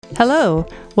Hello,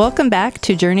 welcome back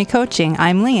to Journey Coaching.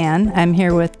 I'm Leanne. I'm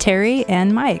here with Terry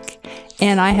and Mike,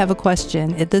 and I have a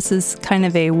question. This is kind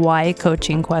of a why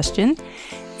coaching question,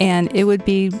 and it would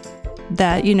be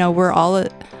that, we're all, a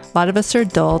lot of us are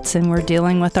adults and we're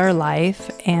dealing with our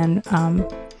life, and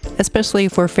especially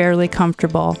if we're fairly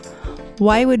comfortable,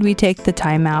 why would we take the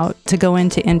time out to go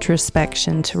into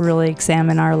introspection to really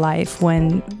examine our life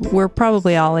when we're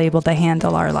probably all able to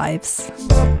handle our lives?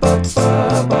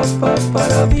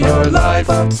 Your life,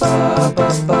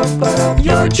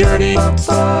 your journey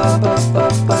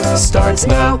starts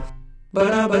now.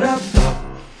 Well,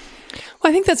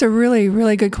 I think that's a really,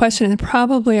 really good question, and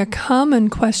probably a common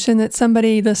question that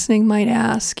somebody listening might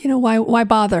ask. Why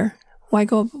bother? Why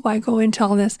go into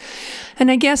all this? And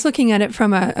I guess looking at it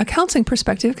from a counseling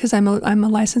perspective, because I'm a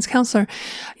licensed counselor,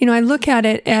 I look at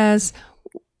it as,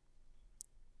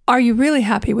 are you really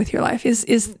happy with your life?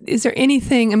 Is there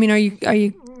anything? Are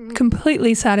you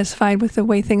completely satisfied with the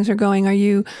way things are going? Are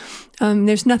you?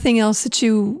 There's nothing else that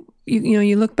you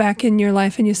look back in your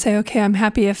life and you say, okay, I'm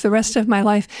happy if the rest of my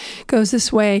life goes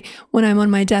this way. When I'm on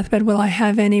my deathbed, will I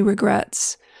have any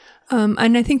regrets?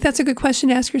 And I think that's a good question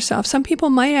to ask yourself. Some people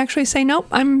might actually say, nope,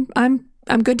 I'm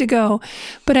good to go.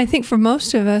 But I think for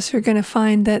most of us, we're going to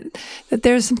find that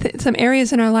there's some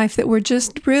areas in our life that we're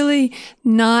just really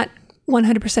not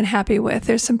 100% happy with.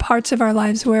 There's some parts of our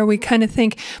lives where we kind of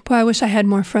think, boy, I wish I had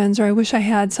more friends, or I wish I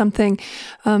had something,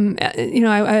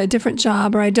 a different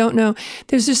job, or I don't know.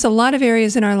 There's just a lot of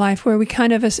areas in our life where we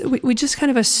just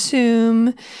kind of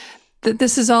assume that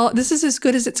this is as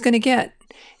good as it's going to get.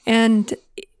 And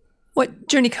what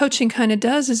Journey Coaching kind of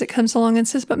does is it comes along and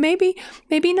says, but maybe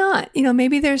not.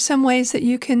 Maybe there's some ways that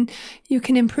you can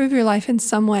improve your life in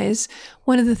some ways.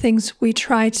 One of the things we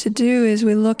try to do is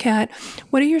we look at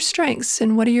what are your strengths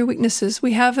and what are your weaknesses.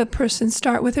 We have a person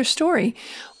start with their story.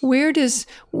 What's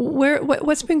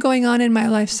been going on in my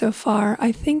life so far?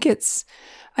 I think it's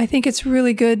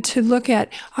really good to look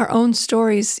at our own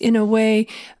stories in a way.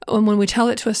 When we tell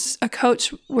it to a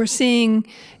coach, we're seeing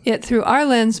it through our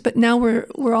lens, but now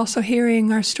we're also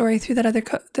hearing our story through that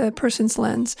the person's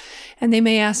lens, and they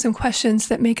may ask some questions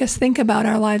that make us think about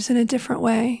our lives in a different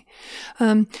way.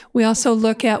 We also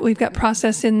we've got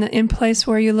process in place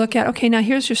where you look at, okay, now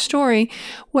here's your story.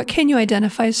 What can you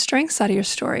identify as strengths out of your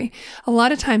story? A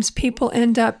lot of times people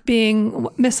end up being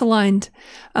misaligned,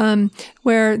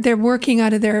 where they're working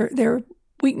out of their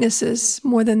weaknesses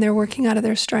more than they're working out of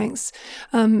their strengths.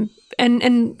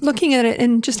 And looking at it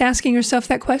and just asking yourself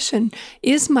that question: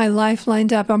 is my life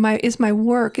lined up? Or is my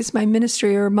work, is my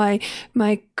ministry, or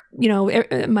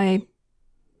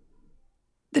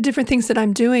the different things that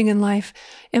I'm doing in life,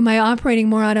 am I operating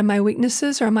more out of my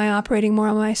weaknesses, or am I operating more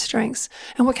on my strengths?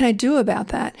 And what can I do about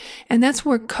that? And that's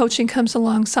where coaching comes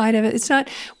alongside of it. It's not,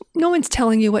 no one's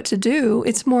telling you what to do.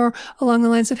 It's more along the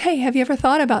lines of, hey, have you ever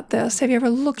thought about this? Have you ever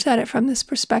looked at it from this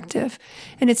perspective?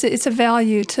 And it's a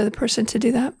value to the person to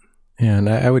do that. Yeah, and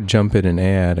I would jump in and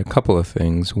add a couple of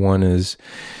things. One is,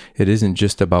 it isn't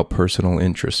just about personal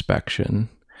introspection.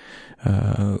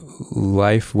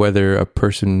 Life, whether a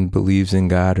person believes in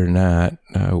God or not,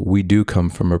 we do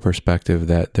come from a perspective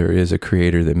that there is a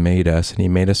creator that made us, and he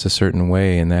made us a certain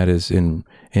way, and that is in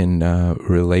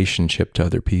relationship to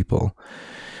other people.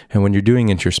 And when you're doing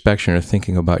introspection or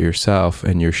thinking about yourself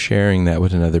and you're sharing that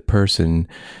with another person,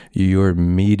 you're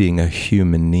meeting a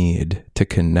human need to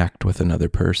connect with another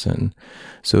person.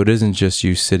 So it isn't just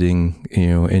you sitting,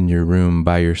 in your room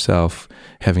by yourself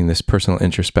having this personal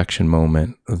introspection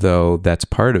moment, though that's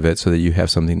part of it so that you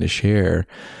have something to share.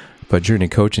 But Journey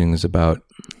Coaching is about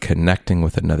connecting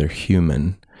with another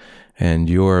human. And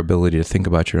your ability to think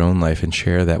about your own life and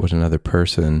share that with another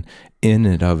person in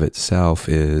and of itself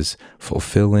is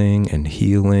fulfilling and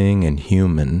healing and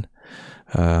human,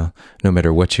 no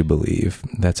matter what you believe.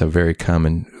 That's a very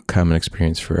common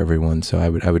experience for everyone. So I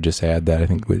would just add that. I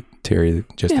think with Terry,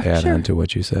 just add on to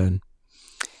what you said.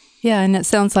 Yeah, and it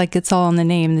sounds like it's all in the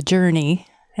name, the journey.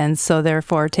 And so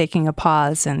therefore taking a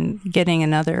pause and getting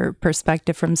another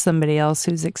perspective from somebody else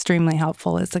who's extremely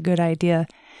helpful is a good idea.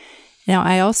 Now,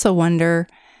 I also wonder,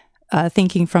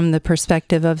 thinking from the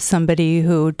perspective of somebody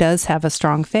who does have a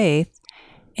strong faith,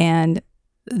 and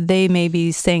they may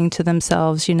be saying to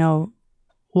themselves,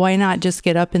 why not just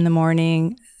get up in the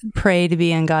morning, pray to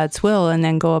be in God's will, and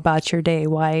then go about your day?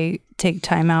 Why take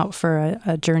time out for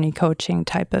a journey coaching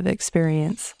type of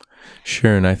experience?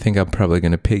 Sure, and I think I'm probably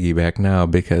going to piggyback now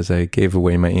because I gave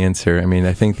away my answer.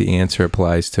 I think the answer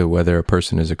applies to whether a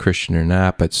person is a Christian or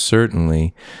not, but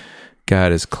certainly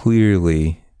God has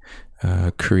clearly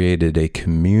created a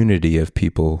community of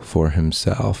people for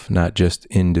himself, not just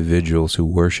individuals who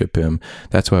worship him.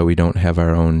 That's why we don't have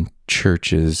our own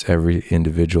churches, every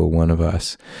individual one of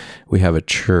us. We have a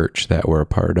church that we're a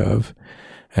part of.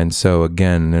 And so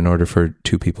again, in order for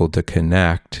two people to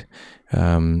connect,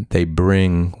 they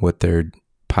bring what they're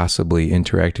possibly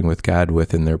interacting with God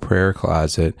with in their prayer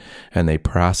closet, and they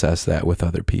process that with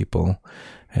other people.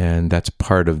 And that's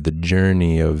part of the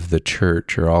journey of the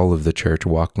church, or all of the church,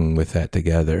 walking with that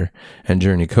together. And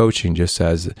journey coaching just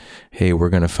says, hey, we're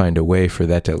going to find a way for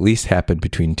that to at least happen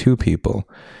between two people.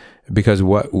 Because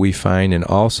what we find in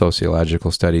all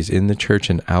sociological studies in the church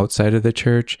and outside of the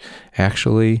church,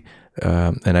 actually,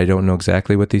 and I don't know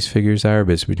exactly what these figures are,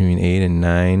 but it's between 80 and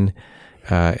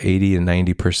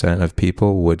 90% of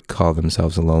people would call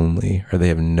themselves lonely, or they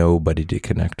have nobody to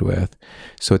connect with.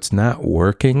 So it's not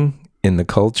working in the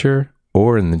culture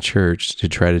or in the church to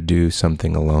try to do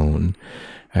something alone.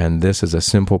 And this is a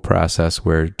simple process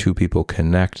where two people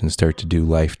connect and start to do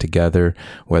life together,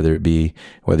 whether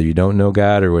you don't know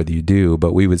God or whether you do.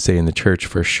 But we would say in the church,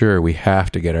 for sure, we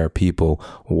have to get our people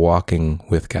walking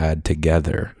with God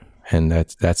together. And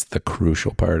that's the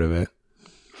crucial part of it.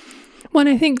 Well,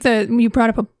 and I think that you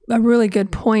brought up a really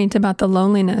good point about the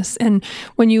loneliness. And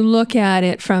when you look at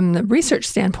it from the research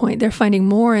standpoint, they're finding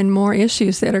more and more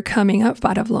issues that are coming up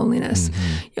out of loneliness.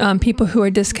 Mm-hmm. People who are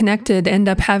disconnected end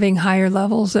up having higher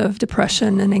levels of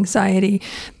depression and anxiety.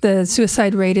 The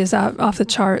suicide rate is off the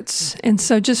charts. And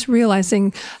so just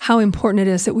realizing how important it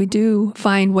is that we do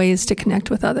find ways to connect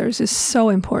with others is so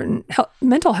important,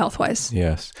 mental health-wise.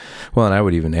 Yes. Well, and I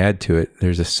would even add to it,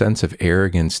 there's a sense of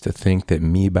arrogance to think that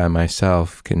me by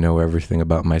myself can know everything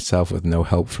about myself with no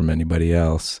help from anybody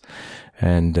else.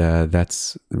 And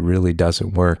that's really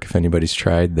doesn't work if anybody's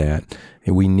tried that.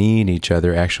 We need each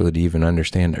other actually to even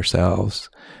understand ourselves.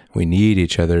 We need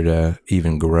each other to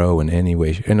even grow in any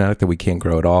way. And not that we can't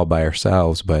grow at all by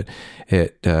ourselves, but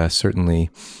it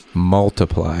certainly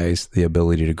multiplies the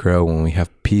ability to grow when we have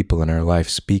people in our life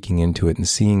speaking into it and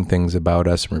seeing things about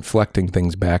us and reflecting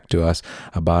things back to us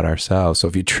about ourselves. So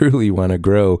if you truly want to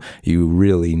grow, you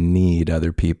really need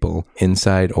other people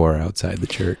inside or outside the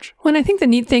church. Well, and I think the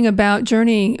neat thing about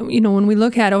Journey, when we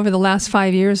look at over the last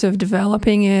 5 years of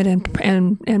developing it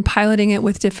and piloting it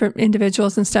with different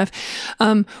individuals and stuff,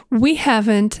 we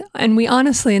haven't, and we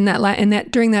honestly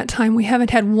during that time, we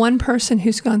haven't had one person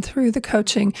who's gone through the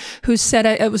coaching who said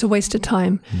it was a waste of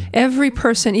time. Mm-hmm. Every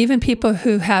person, even people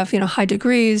who have high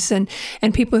degrees and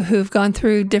people who've gone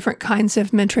through different kinds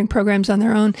of mentoring programs on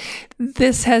their own,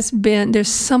 there's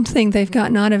something they've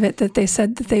gotten out of it that they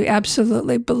said that they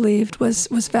absolutely believed was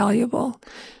valuable.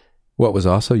 What was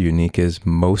also unique is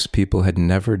most people had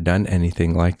never done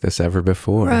anything like this ever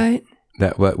before. Right.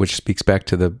 Which speaks back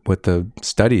to what the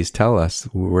studies tell us.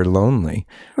 We're lonely.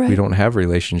 Right. We don't have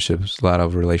relationships, a lot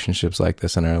of relationships like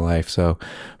this in our life. So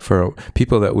for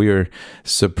people that we are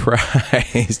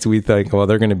surprised, we think, well,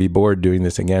 they're going to be bored doing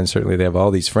this again. Certainly they have all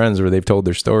these friends where they've told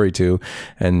their story to,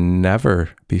 and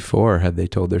never before had they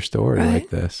told their story like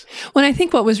this. Well, I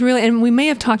think what was really, and we may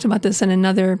have talked about this in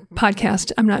another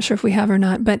podcast, I'm not sure if we have or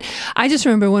not, but I just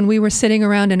remember when we were sitting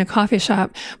around in a coffee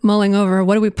shop mulling over,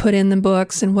 what do we put in the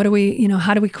books and what do we,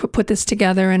 how do we put this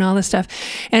together and all this stuff.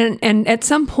 And at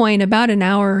some point, about an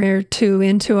hour or two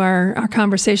into our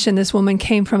conversation, this woman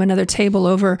came from another table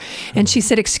over and she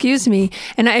said, "Excuse me."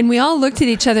 And we all looked at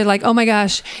each other like, oh my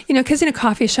gosh, because in a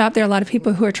coffee shop, there are a lot of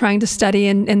people who are trying to study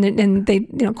and they,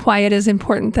 quiet is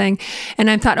important thing. And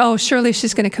I thought, oh, surely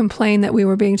she's going to complain that we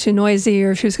were being too noisy,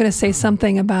 or she was going to say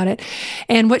something about it.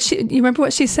 And you remember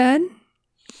what she said?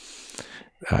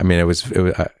 I mean,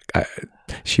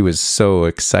 she was so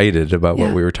excited about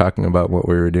what we were talking about, what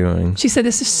we were doing. She said,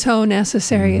 this is so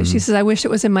necessary. Mm-hmm. She says, I wish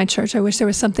it was in my church. I wish there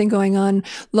was something going on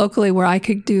locally where I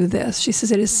could do this. She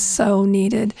says, it is so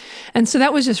needed. And so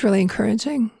that was just really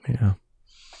encouraging. Yeah.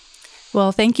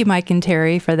 Well, thank you, Mike and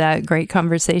Terry, for that great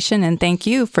conversation. And thank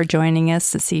you for joining us.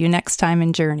 See you next time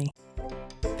in Journey.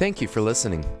 Thank you for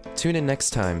listening. Tune in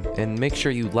next time and make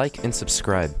sure you like and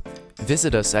subscribe.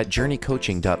 Visit us at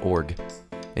journeycoaching.org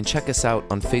and check us out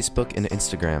on Facebook and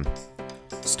Instagram.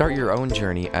 Start your own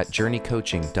journey at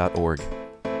journeycoaching.org.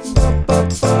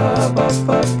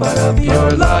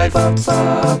 Your life,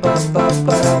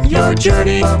 your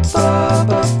journey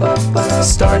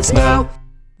starts now.